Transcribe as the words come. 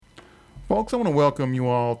Folks, I want to welcome you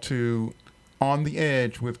all to On the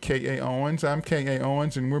Edge with K.A. Owens. I'm K.A.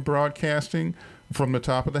 Owens, and we're broadcasting from the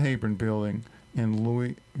top of the Habron Building in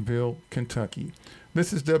Louisville, Kentucky.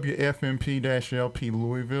 This is WFMP-LP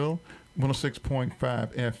Louisville,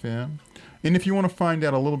 106.5 FM. And if you want to find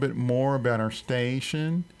out a little bit more about our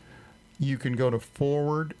station, you can go to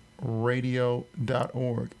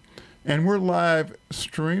forwardradio.org. And we're live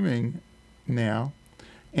streaming now.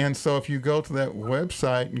 And so if you go to that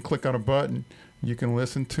website and click on a button, you can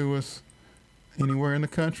listen to us anywhere in the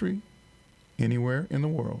country, anywhere in the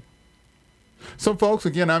world. So, folks,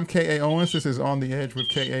 again, I'm K.A. Owens. This is On the Edge with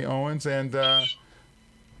K.A. Owens. And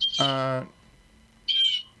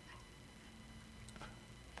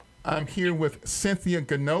I'm here with Cynthia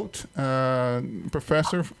Ganote,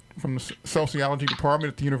 professor from the Sociology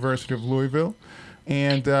Department at the University of Louisville.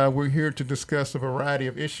 And we're here to discuss a variety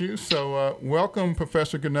of issues. So welcome,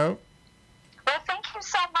 Professor Ganote. Well, thank you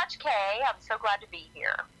so much, Kay. I'm so glad to be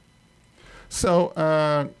here. So,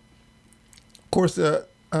 of course,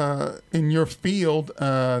 in your field,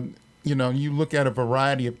 you look at a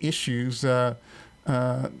variety of issues. So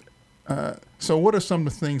what are some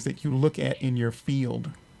of the things that you look at in your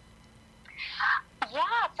field? Yeah,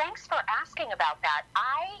 thanks for asking about that.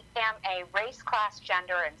 I am a race, class,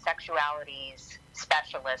 gender, and sexualities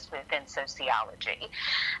specialist within sociology.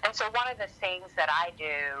 And so one of the things that I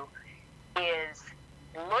do is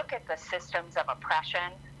look at the systems of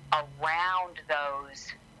oppression around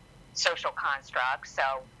those social constructs.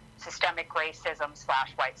 So systemic racism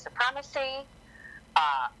 / white supremacy,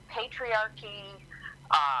 patriarchy,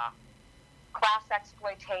 class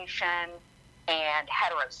exploitation, and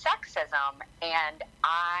heterosexism. And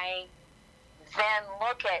I then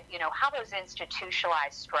look at, how those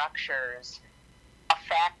institutionalized structures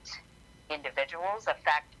affect individuals,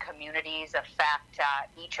 affect communities, affect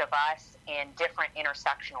each of us in different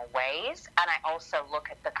intersectional ways. And I also look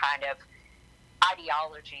at the kind of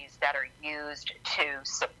ideologies that are used to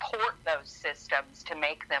support those systems to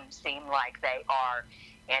make them seem like they are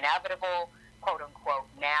inevitable, quote unquote,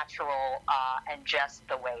 natural, and just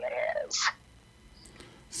the way it is.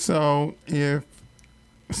 So if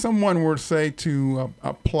someone were, say, to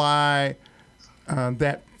apply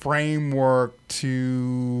that framework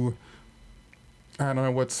to, I don't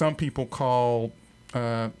know, what some people call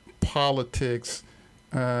politics,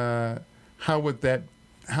 how would that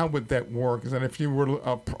work? Is that if you were to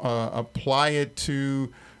apply it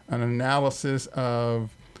to an analysis of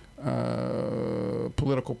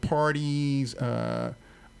political parties,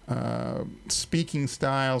 speaking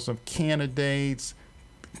styles of candidates,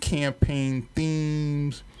 campaign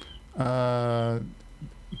themes,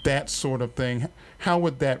 that sort of thing, how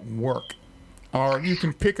would that work? Or you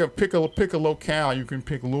can pick a locale. You can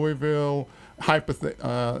pick Louisville. You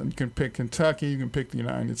can pick Kentucky. You can pick the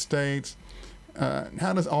United States.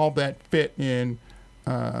 How does all that fit in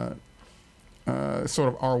sort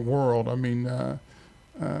of our world? I mean,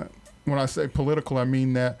 when I say political, I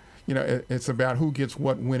mean that it's about who gets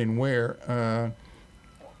what, when, and where.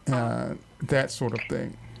 That sort of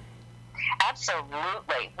thing.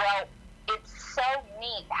 Absolutely. Well, it's so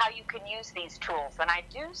neat how you can use these tools. And I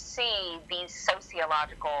do see these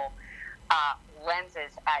sociological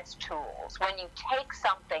lenses as tools. When you take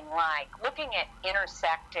something like looking at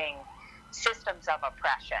intersecting systems of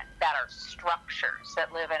oppression that are structures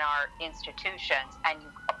that live in our institutions and you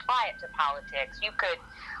apply it to politics, you could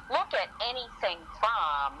look at anything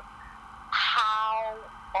from how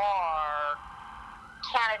are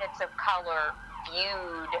candidates of color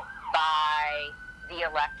viewed by the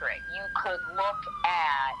electorate. You could look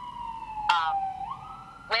at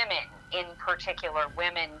women, in particular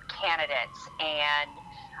women candidates, and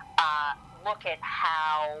look at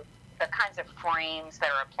how the kinds of frames that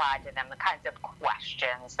are applied to them, the kinds of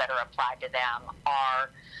questions that are applied to them are,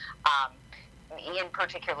 in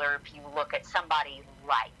particular, if you look at somebody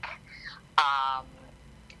like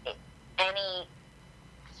any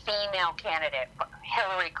female candidate,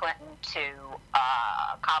 Hillary Clinton to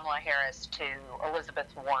Kamala Harris to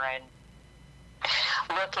Elizabeth Warren,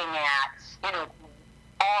 looking at,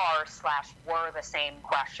 were the same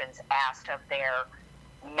questions asked of their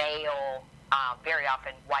male, very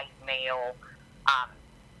often white male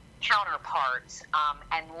counterparts,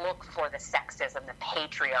 and look for the sexism, the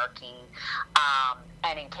patriarchy,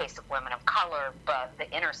 and in case of women of color, but the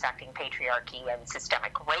intersecting patriarchy and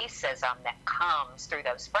systemic racism that comes through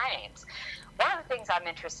those frames. One of the things I'm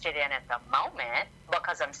interested in at the moment,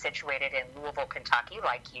 because I'm situated in Louisville, Kentucky,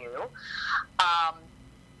 like you,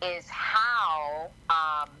 is how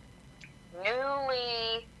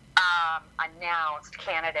newly announced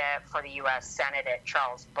candidate for the U.S. Senate,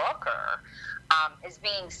 Charles Booker, is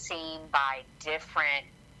being seen by different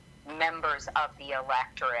members of the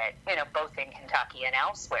electorate, both in Kentucky and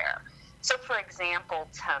elsewhere. So, for example,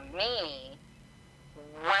 to me,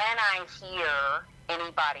 when I hear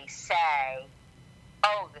anybody say,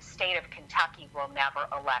 oh, the state of Kentucky will never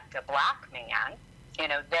elect a black man,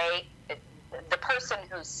 the person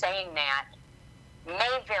who's saying that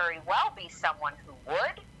may very well be someone who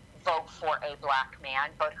would vote for a black man,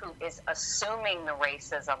 but who is assuming the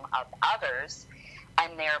racism of others,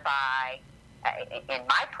 and thereby, in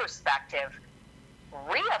my perspective,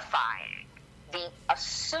 reifying the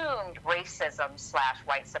assumed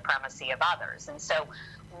racism/white supremacy of others. And so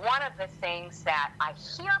one of the things that I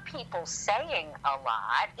hear people saying a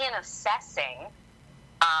lot in assessing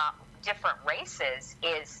different races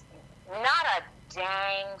is not a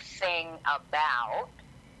dang thing about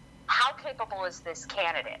how capable is this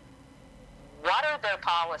candidate? What are their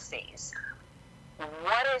policies?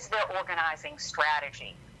 What is their organizing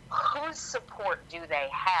strategy? Whose support do they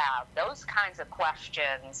have? Those kinds of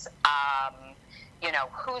questions,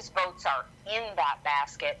 whose votes are in that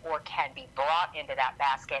basket or can be brought into that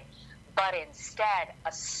basket, but instead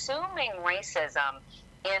assuming racism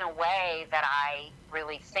in a way that I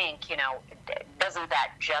really think, doesn't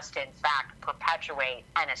that just in fact perpetuate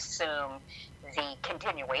and assume the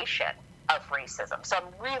continuation of racism? So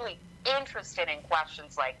I'm really interested in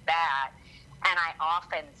questions like that, and I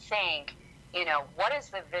often think, what is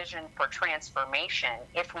the vision for transformation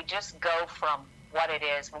if we just go from what it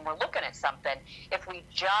is when we're looking at something, if we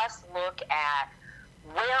just look at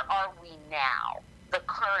where are we now, the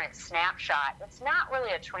current snapshot, it's not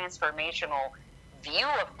really a transformational view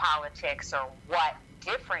of politics or what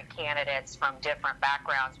different candidates from different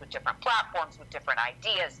backgrounds, with different platforms, with different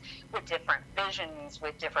ideas, with different visions,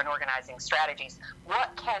 with different organizing strategies,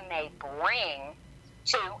 what can they bring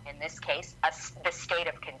to, in this case, the state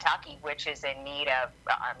of Kentucky, which is in need of,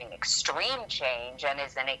 extreme change and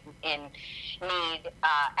is in need,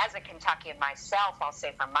 as a Kentuckian myself, I'll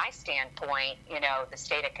say from my standpoint, the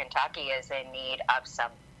state of Kentucky is in need of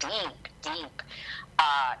some deep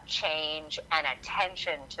change and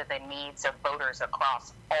attention to the needs of voters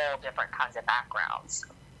across all different kinds of backgrounds.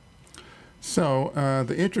 So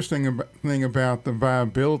the interesting thing about the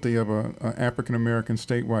viability of an African-American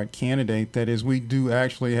statewide candidate, that is, we do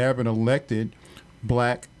actually have an elected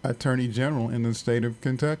black attorney general in the state of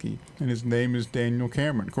Kentucky, and his name is Daniel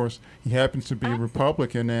Cameron. Of course, he happens to be a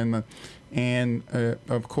Republican, and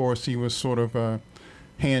of course, he was sort of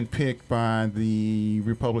handpicked by the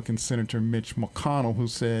Republican Senator Mitch McConnell, who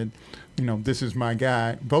said, this is my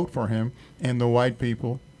guy, vote for him, and the white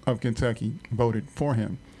people of Kentucky voted for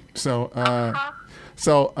him. So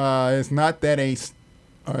it's not that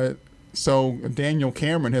so Daniel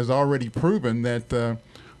Cameron has already proven that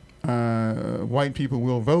white people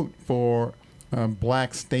will vote for a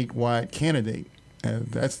black statewide candidate.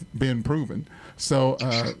 That's been proven. So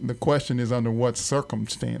the question is, under what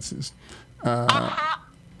circumstances? And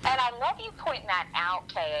I love you pointing that out,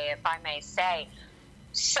 K.A., if I may say.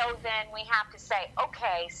 So then we have to say,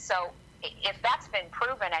 okay, so if that's been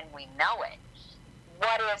proven and we know it,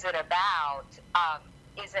 what is it about?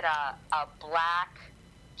 Is it a black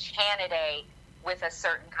candidate with a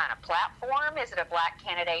certain kind of platform? Is it a black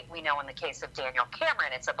candidate? We know in the case of Daniel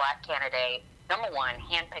Cameron, it's a black candidate, number one,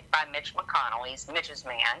 handpicked by Mitch McConnell. He's Mitch's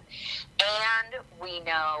man. And we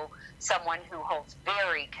know someone who holds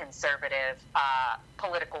very conservative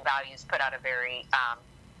political values, put out a very,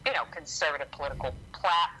 conservative political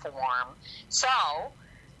platform. So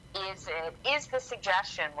is the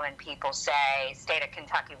suggestion when people say state of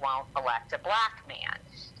Kentucky won't elect a black man,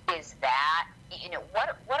 is that,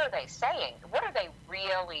 what are they saying? What are they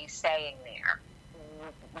really saying there?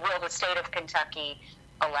 Will the state of Kentucky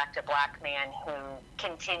elect a black man who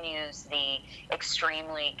continues the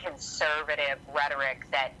extremely conservative rhetoric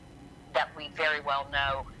that we very well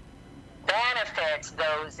know benefits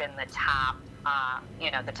those in the top,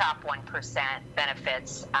 the top 1%,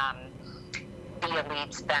 benefits the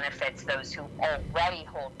elites, benefits those who already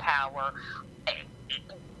hold power?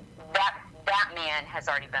 That man has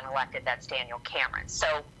already been elected. That's Daniel Cameron.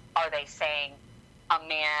 So are they saying a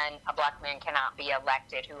black man cannot be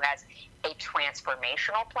elected who has a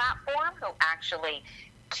transformational platform, who actually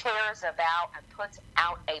cares about and puts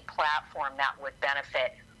out a platform that would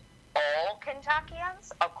benefit all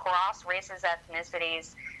Kentuckians across races,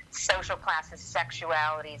 ethnicities, social classes,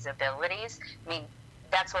 sexualities, abilities? I mean,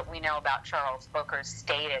 that's what we know about Charles Booker's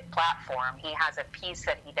stated platform. He has a piece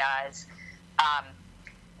that he does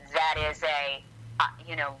that is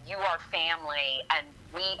you are family, and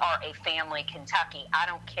we are a family, Kentucky. I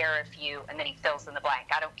don't care if you, and then he fills in the blank,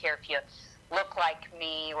 I don't care if you look like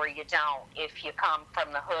me or you don't, if you come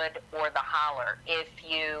from the hood or the holler, if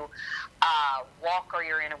you walk or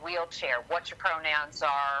you're in a wheelchair, what your pronouns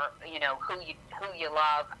are, who you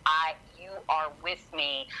love. You are with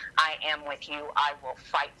me. I am with you. I will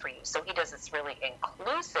fight for you. So he does this really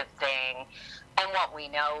inclusive thing, and what we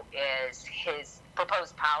know is his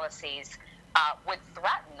proposed policies would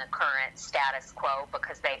threaten the current status quo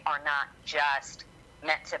because they are not just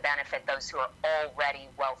meant to benefit those who are already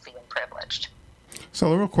wealthy and privileged.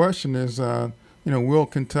 So the real question is, will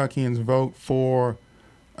Kentuckians vote for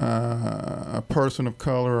a person of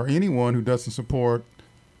color or anyone who doesn't support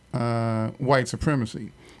white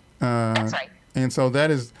supremacy? That's right. And so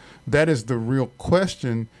that is the real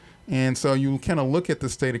question. And so you kind of look at the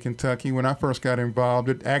state of Kentucky. When I first got involved,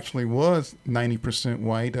 it actually was 90%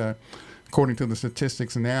 white. According to the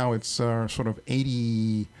statistics now, it's sort of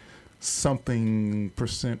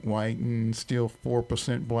 80-something% white and still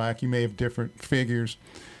 4% black. You may have different figures.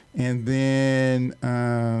 And then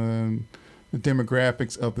the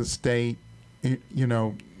demographics of the state,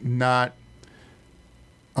 not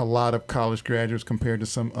a lot of college graduates compared to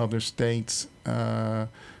some other states. The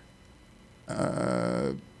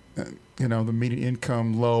median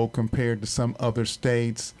income low compared to some other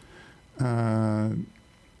states.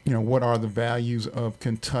 What are the values of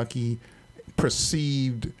Kentucky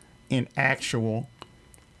perceived in actual?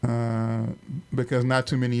 Because not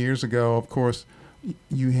too many years ago, of course,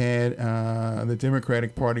 you had the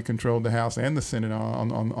Democratic Party controlled the House and the Senate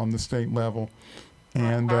on the state level,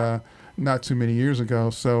 and not too many years ago.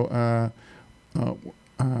 So,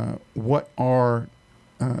 what are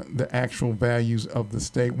the actual values of the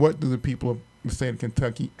state? What do the people of the state of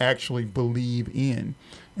Kentucky actually believe in?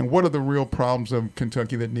 And what are the real problems of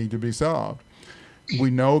Kentucky that need to be solved?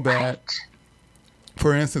 We know that,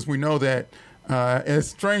 for instance, and it's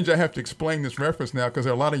strange I have to explain this reference now because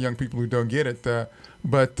there are a lot of young people who don't get it,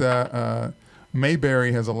 but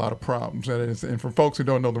Mayberry has a lot of problems. And for folks who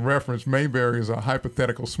don't know the reference, Mayberry is a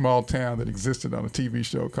hypothetical small town that existed on a TV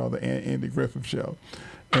show called The Andy Griffith Show.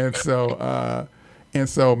 And so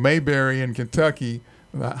Mayberry in Kentucky,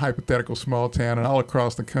 a hypothetical small town, and all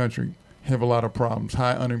across the country have a lot of problems.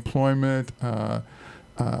 High unemployment,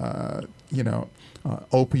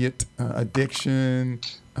 opiate addiction,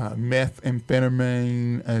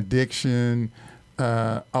 methamphetamine addiction,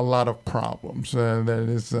 a lot of problems. That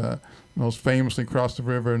is most famously across the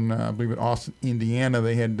river in, I believe, in Austin, Indiana,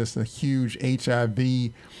 they had a huge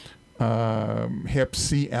HIV Hep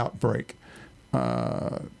C outbreak.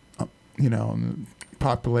 And the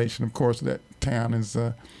population, of course, of that town is,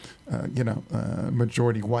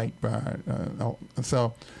 majority white.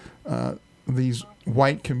 So these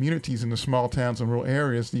white communities in the small towns and rural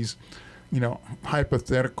areas, these,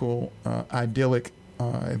 hypothetical, idyllic,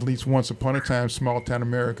 at least once upon a time, small town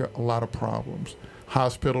America, a lot of problems.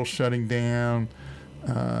 Hospitals shutting down,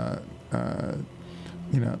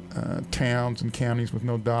 towns and counties with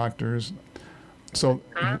no doctors. So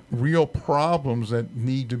real problems that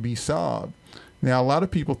need to be solved. Now, a lot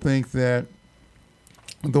of people think that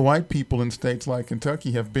the white people in states like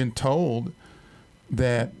Kentucky have been told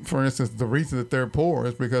that, for instance, the reason that they're poor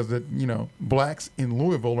is because that, blacks in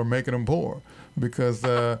Louisville are making them poor because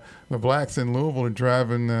the blacks in Louisville are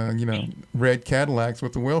driving, red Cadillacs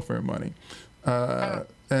with the welfare money.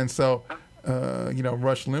 And so,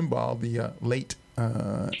 Rush Limbaugh, the late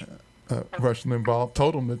Rush Limbaugh,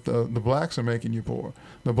 told them that the blacks are making you poor.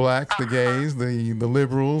 The blacks, the gays, the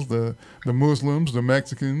liberals, the Muslims, the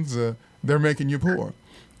Mexicans, they're making you poor.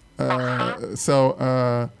 And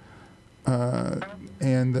so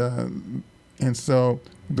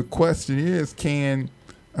the question is, can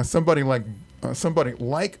somebody like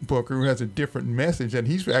Booker, who has a different message, and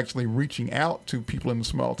he's actually reaching out to people in the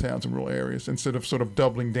small towns and rural areas instead of sort of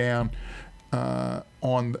doubling down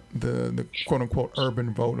on the quote unquote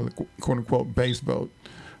urban vote or the quote unquote base vote.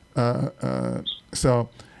 So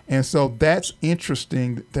that's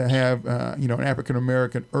interesting to have an African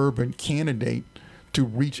American urban candidate to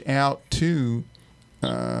reach out to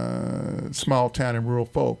small town and rural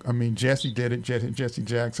folk. I mean, Jesse did it, Jesse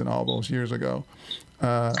Jackson, all those years ago.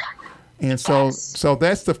 And so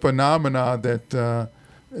that's the phenomena that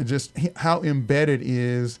just how embedded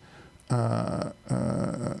is a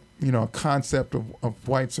concept of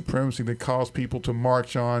white supremacy that caused people to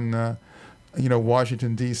march on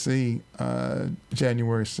Washington D.C.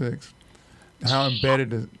 January 6th. How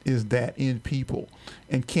embedded is that in people,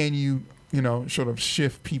 and can you sort of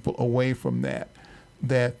shift people away from that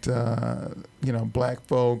black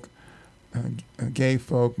folk, gay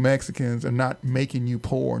folk, Mexicans are not making you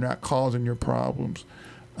poor, not causing your problems.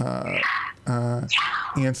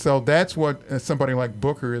 And so that's what somebody like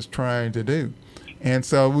Booker is trying to do. And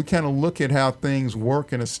so we kind of look at how things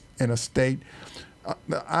work in a state.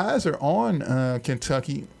 The eyes are on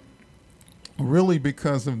Kentucky really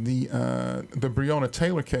because of the Breonna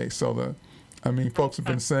Taylor case. So folks have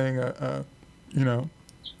been saying, Breonna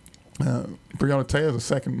Taylor is the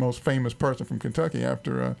second most famous person from Kentucky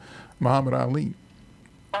after Muhammad Ali.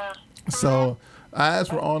 So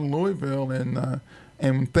eyes were on Louisville, and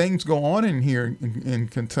when things go on in here in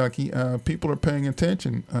Kentucky, people are paying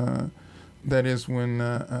attention. That is when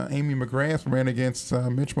Amy McGrath ran against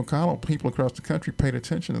Mitch McConnell. People across the country paid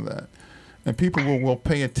attention to that. And people will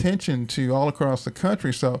pay attention to all across the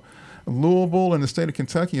country. So Louisville and the state of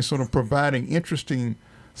Kentucky is sort of providing interesting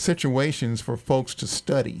situations for folks to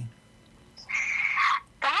study.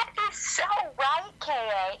 That is so right,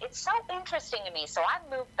 K.A. It's so interesting to me. So I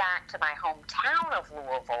moved back to my hometown of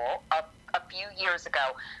Louisville a few years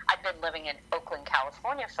ago. I've been living in Oakland,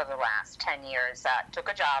 California for the last 10 years. Took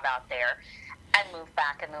a job out there and moved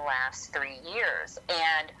back in the last 3 years.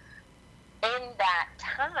 And in that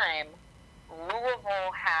time,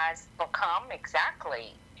 Louisville has become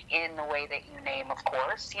exactly in the way that you name, of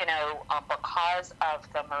course, because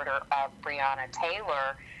of the murder of Breonna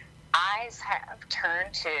Taylor, eyes have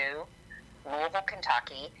turned to Louisville,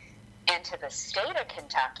 Kentucky, and to the state of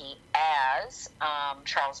Kentucky as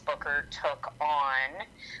Charles Booker took on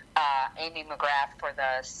Amy McGrath for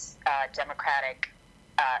the Democratic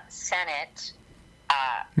Senate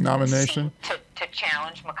nomination to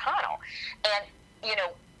challenge McConnell. And,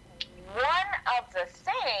 one of the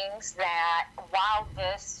things that while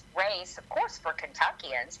this race, of course, for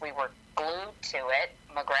Kentuckians, we were glued to it,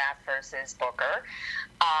 McGrath versus Booker,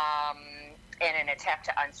 in an attempt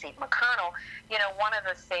to unseat McConnell, one of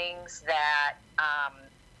the things that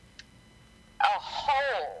a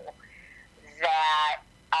hole that,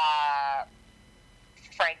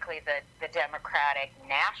 frankly, the Democratic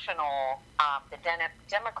National,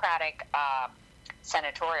 Democratic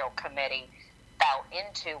Senatorial Committee fell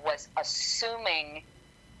into was assuming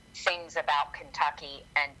things about Kentucky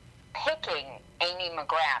and handpicking Amy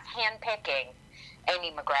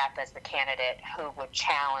McGrath as the candidate who would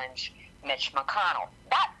challenge Mitch McConnell.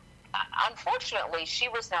 That, unfortunately, she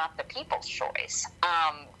was not the people's choice.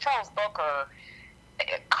 Charles Booker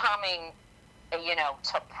coming,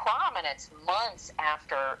 to prominence months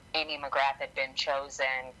after Amy McGrath had been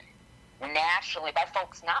chosen nationally by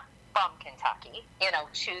folks not from Kentucky,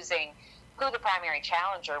 choosing who the primary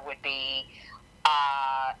challenger would be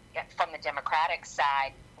from the Democratic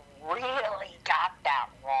side, really got that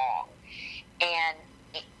wrong. And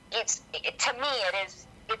to me,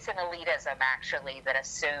 it's an elitism, actually, that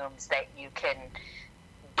assumes that you can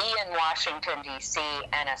be in Washington, D.C.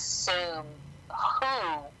 and assume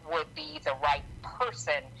who would be the right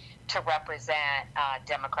person to represent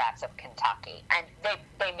Democrats of Kentucky. And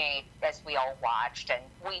they made, as we all watched, and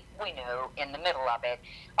we knew in the middle of it,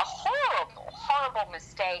 a horrible, horrible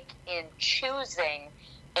mistake in choosing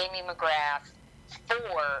Amy McGrath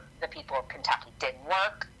for the people of Kentucky. Didn't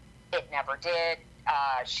work. It never did.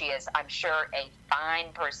 She is, I'm sure, a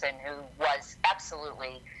fine person who was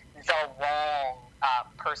absolutely the wrong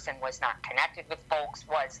person, was not connected with folks,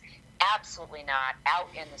 was absolutely not out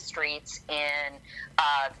in the streets in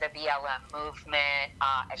the BLM movement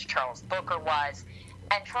as Charles Booker was.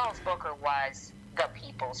 And Charles Booker was the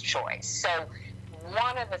people's choice. So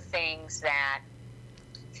one of the things that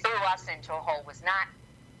threw us into a hole was not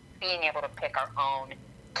being able to pick our own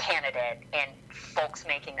candidate and folks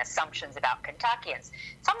making assumptions about Kentuckians.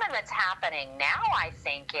 Something that's happening now, I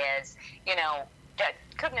think, is,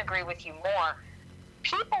 couldn't agree with you more.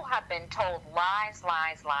 People have been told lies.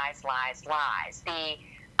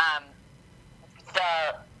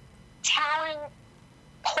 The telling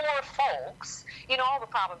poor folks, all the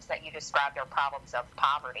problems that you described are problems of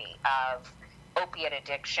poverty, of opiate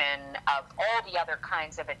addiction, of all the other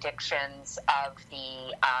kinds of addictions, of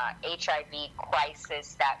the HIV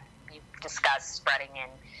crisis that you discussed spreading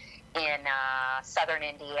in southern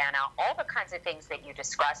Indiana, all the kinds of things that you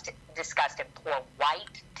discussed in poor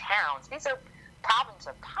white towns. These are problems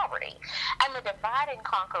of poverty. And the divide and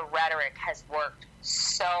conquer rhetoric has worked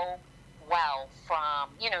so well from,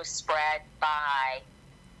 spread by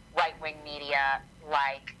right-wing media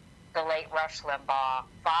like the late Rush Limbaugh,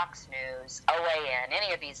 Fox News, OAN,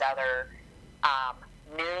 any of these other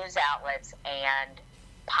news outlets and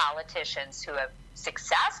politicians who have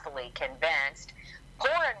successfully convinced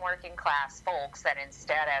poor and working class folks that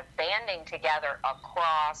instead of banding together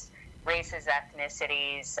across races,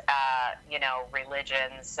 ethnicities,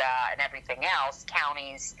 religions, and everything else,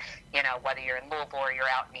 counties, whether you're in Louisville or you're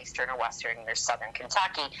out in eastern or western or southern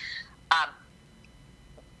Kentucky, Um,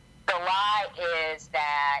 the lie is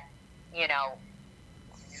that, you know,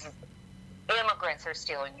 immigrants are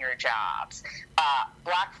stealing your jobs.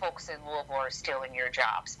 Black folks in Louisville are stealing your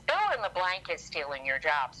jobs. Fill in the blank is stealing your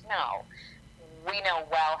jobs. No. We know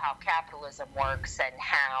well how capitalism works and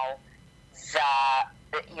how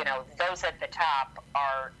those at the top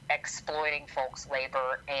are exploiting folks'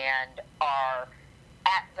 labor and are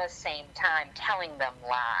at the same time telling them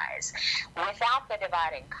lies. Without the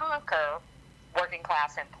divide and conquer, working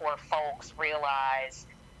class and poor folks realize,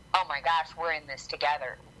 oh my gosh, we're in this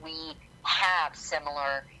together. We have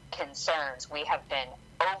similar concerns. We have been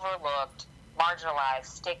overlooked, marginalized,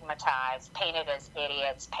 stigmatized, painted as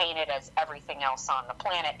idiots, painted as everything else on the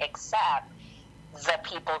planet except the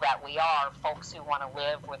people that we are, folks who want to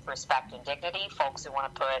live with respect and dignity, folks who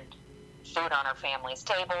want to put food on our families'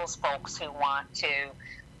 tables, folks who want to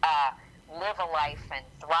live a life and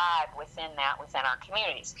thrive within our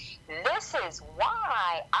communities. This is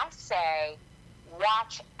why I say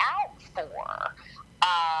watch out for,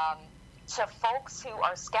 to folks who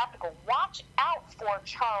are skeptical, watch out for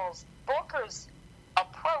Charles Booker's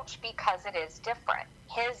approach because it is different.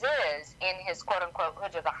 His is, in his quote-unquote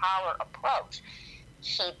hood to the holler approach,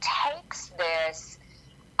 he takes this,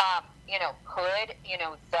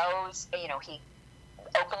 he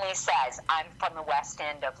openly says, I'm from the west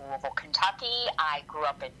end of Louisville, Kentucky. I grew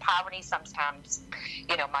up in poverty. Sometimes,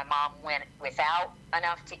 my mom went without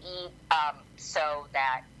enough to eat so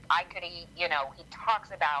that I could eat. He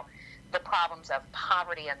talks about the problems of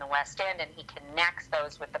poverty in the West End, and he connects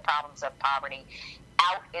those with the problems of poverty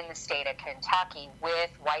out in the state of Kentucky with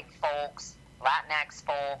white folks, Latinx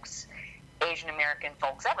folks, Asian American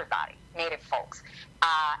folks, everybody, Native folks.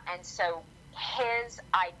 And so his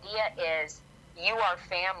idea is, you are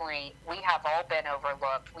family. We have all been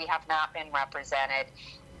overlooked. We have not been represented.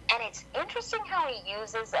 And it's interesting how he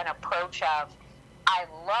uses an approach of, I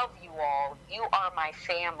love you all. You are my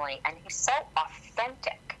family. And he's so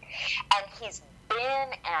authentic. And he's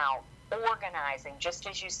been out organizing, just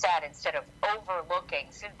as you said, instead of overlooking,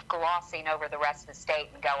 glossing over the rest of the state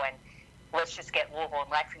and going, let's just get Louisville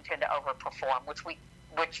and Lexington to overperform, which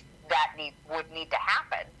would need to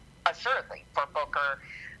happen, assuredly, for Booker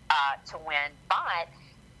to win. But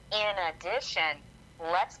in addition,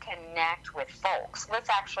 let's connect with folks. Let's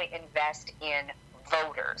actually invest in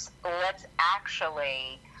voters. Let's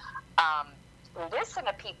actually listen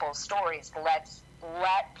to people's stories. Let's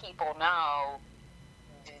let people know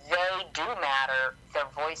they do matter, their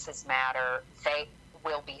voices matter, they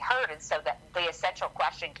will be heard. And so that the essential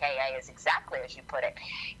question, K.A., is exactly as you put it.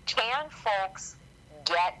 Can folks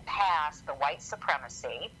get past the white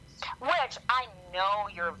supremacy, which I know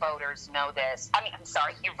your voters know this.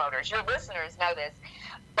 Your listeners know this.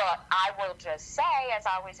 But I will just say, as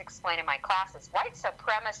I always explain in my classes, white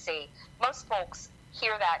supremacy, most folks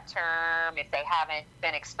hear that term if they haven't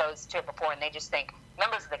been exposed to it before, and they just think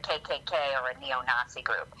members of the KKK or a neo-Nazi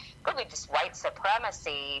group. Really, just white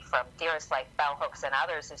supremacy from theorists like Bell Hooks and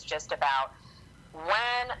others is just about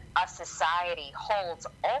when a society holds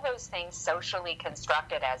all those things socially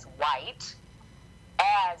constructed as white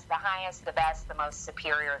as the highest, the best, the most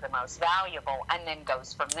superior, the most valuable, and then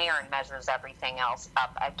goes from there and measures everything else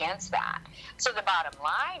up against that. So the bottom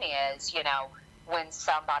line is, when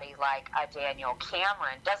somebody like a Daniel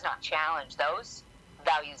Cameron does not challenge those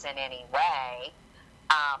values in any way,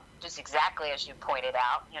 just exactly as you pointed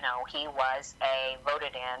out, he was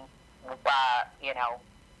voted in, a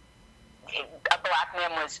black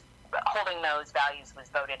man was holding those values, was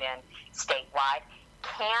voted in statewide.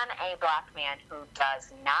 Can a black man who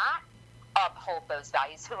does not uphold those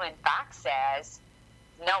values, who in fact says,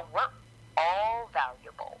 no, we're all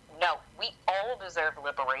valuable. No, we all deserve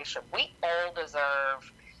liberation. We all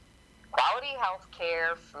deserve quality health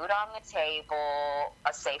care, food on the table,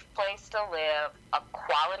 a safe place to live, a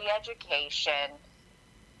quality education,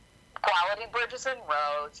 quality bridges and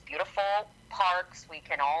roads, beautiful parks we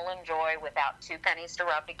can all enjoy without 2 pennies to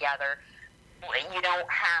rub together. You don't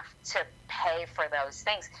have to pay for those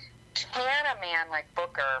things. Can a man like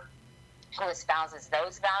Booker, who espouses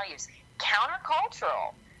those values,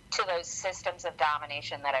 countercultural to those systems of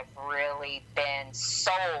domination that have really been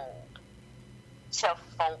sold to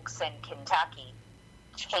folks in Kentucky,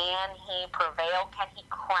 can he prevail? Can he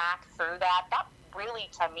crack through that? That really,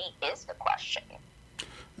 to me, is the question.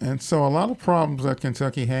 And so a lot of problems that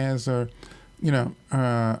Kentucky has are,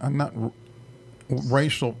 are not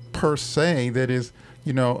racial per se. That is,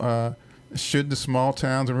 should the small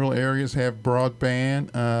towns and rural areas have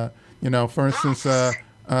broadband? For instance,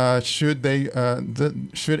 should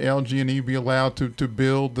LG&E be allowed to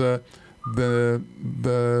build the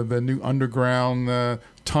new underground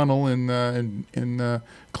tunnel in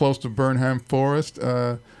close to Bernheim Forest.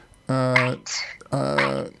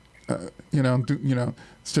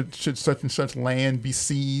 Should such and such land be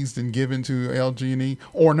seized and given to LG&E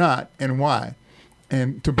or not, and why,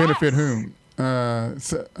 and to benefit whom? And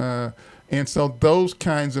so those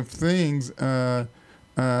kinds of things.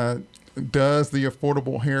 Does the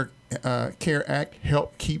Affordable Care Act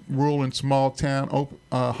help keep rural and small town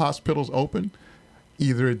hospitals open?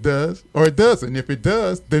 Either it does or it doesn't. If it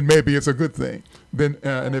does, then maybe it's a good thing. Then,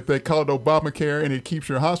 and if they call it Obamacare and it keeps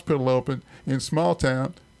your hospital open in small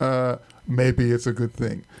town, maybe it's a good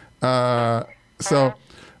thing. So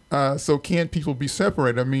can people be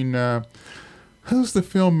separated? I mean, who's the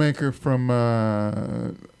filmmaker from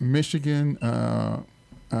Michigan?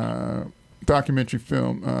 Documentary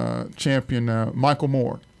film champion Michael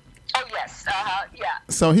Moore. Oh yes, yeah.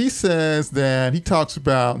 So he says that he talks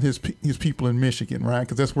about his people in Michigan, right?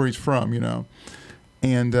 Because that's where he's from,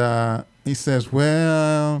 And he says,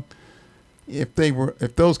 well, if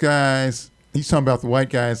those guys, he's talking about the white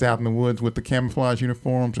guys out in the woods with the camouflage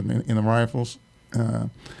uniforms and the rifles.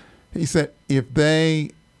 He said if they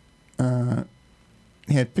had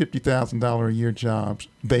 $50,000 a year jobs,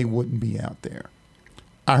 they wouldn't be out there.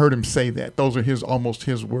 I heard him say that. Those are almost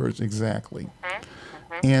his words exactly.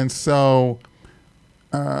 And so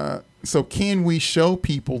can we show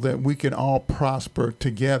people that we can all prosper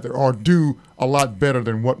together or do a lot better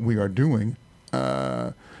than what we are doing?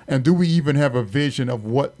 And do we even have a vision of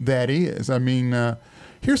what that is? I mean,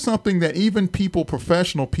 here's something that even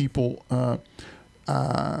professional people,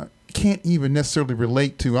 can't even necessarily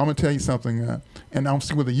relate to. I'm going to tell you something, and I'll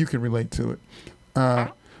see whether you can relate to it.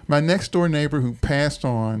 My next door neighbor who passed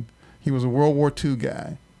on, he was a World War II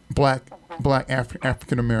guy, black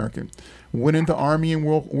African American, went into Army in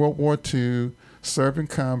World War II, served in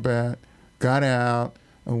combat, got out,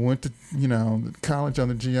 went to college on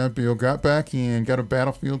the GI Bill, got back in, got a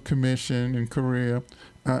battlefield commission in Korea,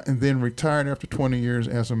 and then retired after 20 years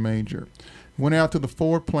as a major. Went out to the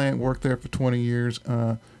Ford plant, worked there for 20 years,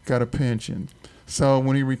 got a pension. So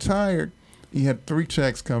when he retired, he had 3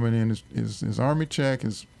 checks coming in: his Army check,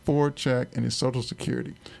 his Ford check, and his Social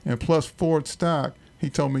Security, and plus Ford stock. He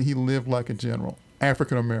told me he lived like a general,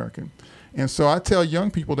 African American. And so I tell young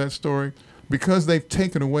people that story because they've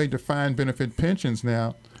taken away defined benefit pensions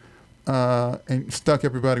now and stuck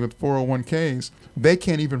everybody with 401ks. They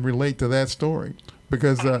can't even relate to that story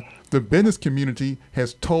because the business community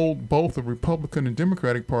has told both the Republican and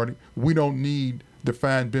Democratic Party, we don't need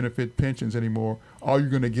defined benefit pensions anymore. All you're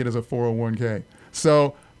going to get is a 401k.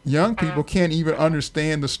 So young people can't even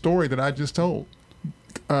understand the story that I just told.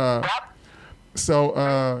 And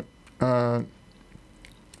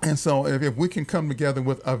so if we can come together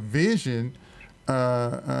with a vision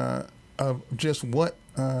of just what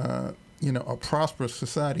a prosperous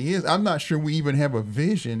society is, I'm not sure we even have a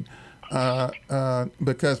vision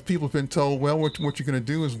because people have been told, well, what you're going to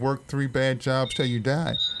do is work 3 bad jobs till you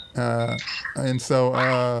die, and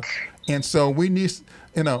so we need,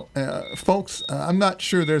 folks. I'm not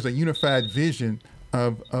sure there's a unified vision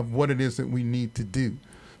of what it is that we need to do.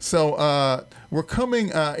 So we're coming.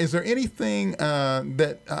 Is there anything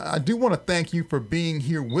that I do want to thank you for being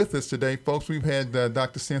here with us today, folks? We've had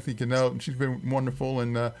Dr. Cynthia Ganote, and she's been wonderful.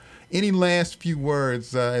 And any last few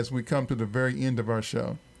words as we come to the very end of our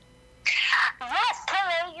show? Yes,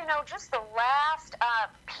 K.A., just the last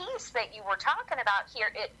piece that you were talking about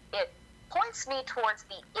here, it points me towards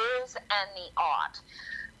the is and the ought.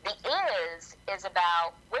 The is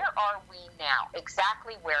about where are we now?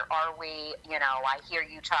 Exactly where are we? I hear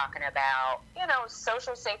you talking about,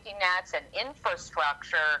 social safety nets and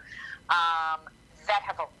infrastructure that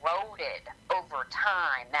have eroded over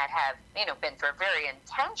time, that have, been very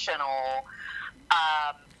intentional.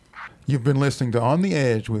 You've been listening to On the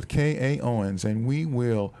Edge with K.A. Owens, and we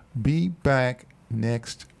will be back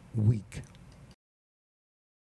next week.